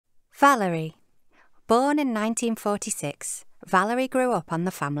Valerie. Born in 1946, Valerie grew up on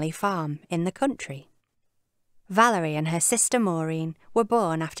the family farm in the country. Valerie and her sister Maureen were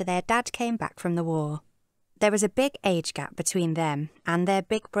born after their dad came back from the war. There was a big age gap between them and their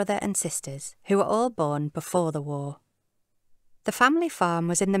big brother and sisters, who were all born before the war. The family farm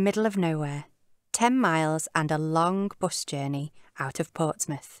was in the middle of nowhere, 10 miles and a long bus journey out of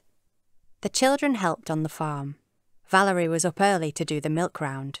Portsmouth. The children helped on the farm. Valerie was up early to do the milk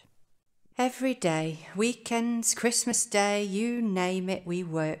round. Every day, weekends, Christmas Day, you name it, we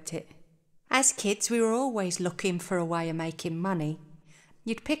worked it. As kids, we were always looking for a way of making money.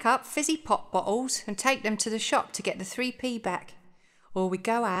 You'd pick up fizzy pop bottles and take them to the shop to get the 3p back. Or we'd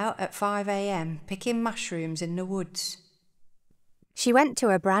go out at 5 a.m. picking mushrooms in the woods. She went to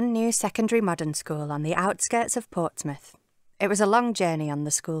a brand new secondary modern school on the outskirts of Portsmouth. It was a long journey on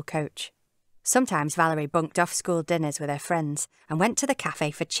the school coach. Sometimes Valerie bunked off school dinners with her friends and went to the cafe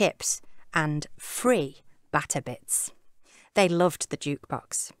for chips and free batter bits. They loved the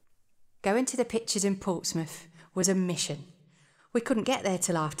jukebox. Going to the pictures in Portsmouth was a mission. We couldn't get there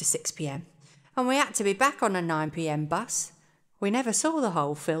till after 6 p.m, and we had to be back on a 9 p.m. bus. We never saw the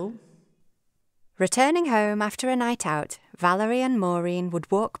whole film. Returning home after a night out, Valerie and Maureen would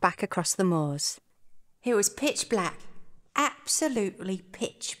walk back across the moors. It was pitch black, absolutely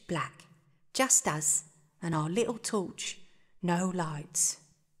pitch black. Just us and our little torch, no lights.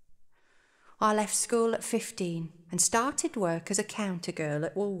 I left school at 15 and started work as a counter girl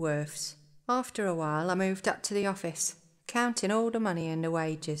at Woolworths. After a while, I moved up to the office, counting all the money and the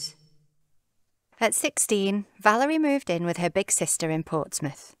wages. At 16, Valerie moved in with her big sister in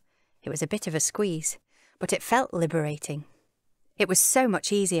Portsmouth. It was a bit of a squeeze, but it felt liberating. It was so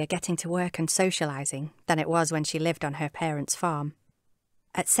much easier getting to work and socialising than it was when she lived on her parents' farm.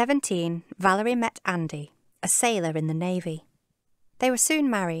 At 17, Valerie met Andy, a sailor in the Navy. They were soon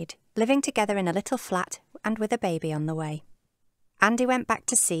married, living together in a little flat and with a baby on the way. Andy went back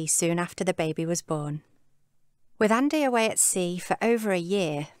to sea soon after the baby was born. With Andy away at sea for over a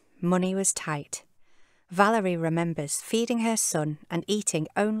year, money was tight. Valerie remembers feeding her son and eating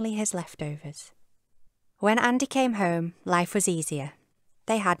only his leftovers. When Andy came home, life was easier.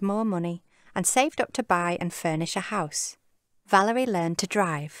 They had more money and saved up to buy and furnish a house. Valerie learned to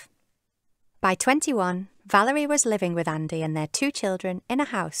drive. By 21, Valerie was living with Andy and their 2 children in a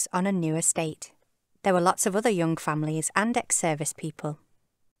house on a new estate. There were lots of other young families and ex-service people.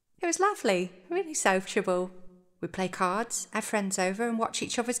 It was lovely, really sociable. We'd play cards, have friends over and watch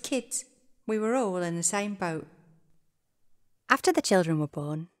each other's kids. We were all in the same boat. After the children were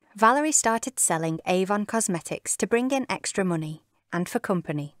born, Valerie started selling Avon cosmetics to bring in extra money and for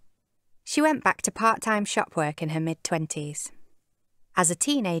company. She went back to part-time shop work in her mid-20s. As a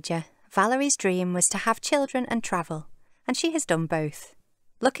teenager, Valerie's dream was to have children and travel, and she has done both.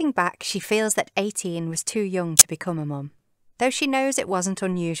 Looking back, she feels that 18 was too young to become a mum, though she knows it wasn't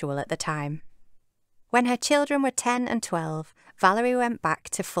unusual at the time. When her children were 10 and 12, Valerie went back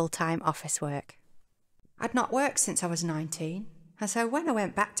to full-time office work. I'd not worked since I was 19, and so when I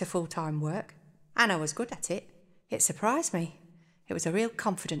went back to full-time work, and I was good at it, it surprised me. It was a real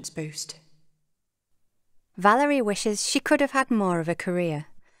confidence boost. Valerie wishes she could have had more of a career,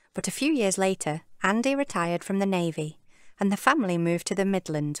 but a few years later, Andy retired from the Navy, and the family moved to the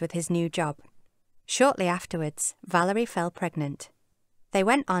Midlands with his new job. Shortly afterwards, Valerie fell pregnant. They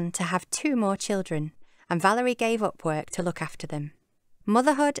went on to have 2 more children, and Valerie gave up work to look after them.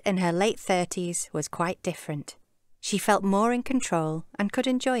 Motherhood in her late 30s was quite different. She felt more in control and could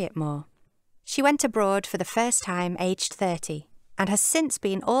enjoy it more. She went abroad for the first time aged 30, and has since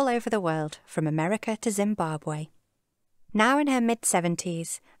been all over the world, from America to Zimbabwe. Now in her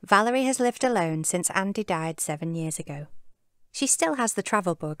mid-70s, Valerie has lived alone since Andy died 7 years ago. She still has the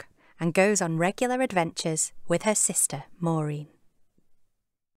travel bug and goes on regular adventures with her sister, Maureen.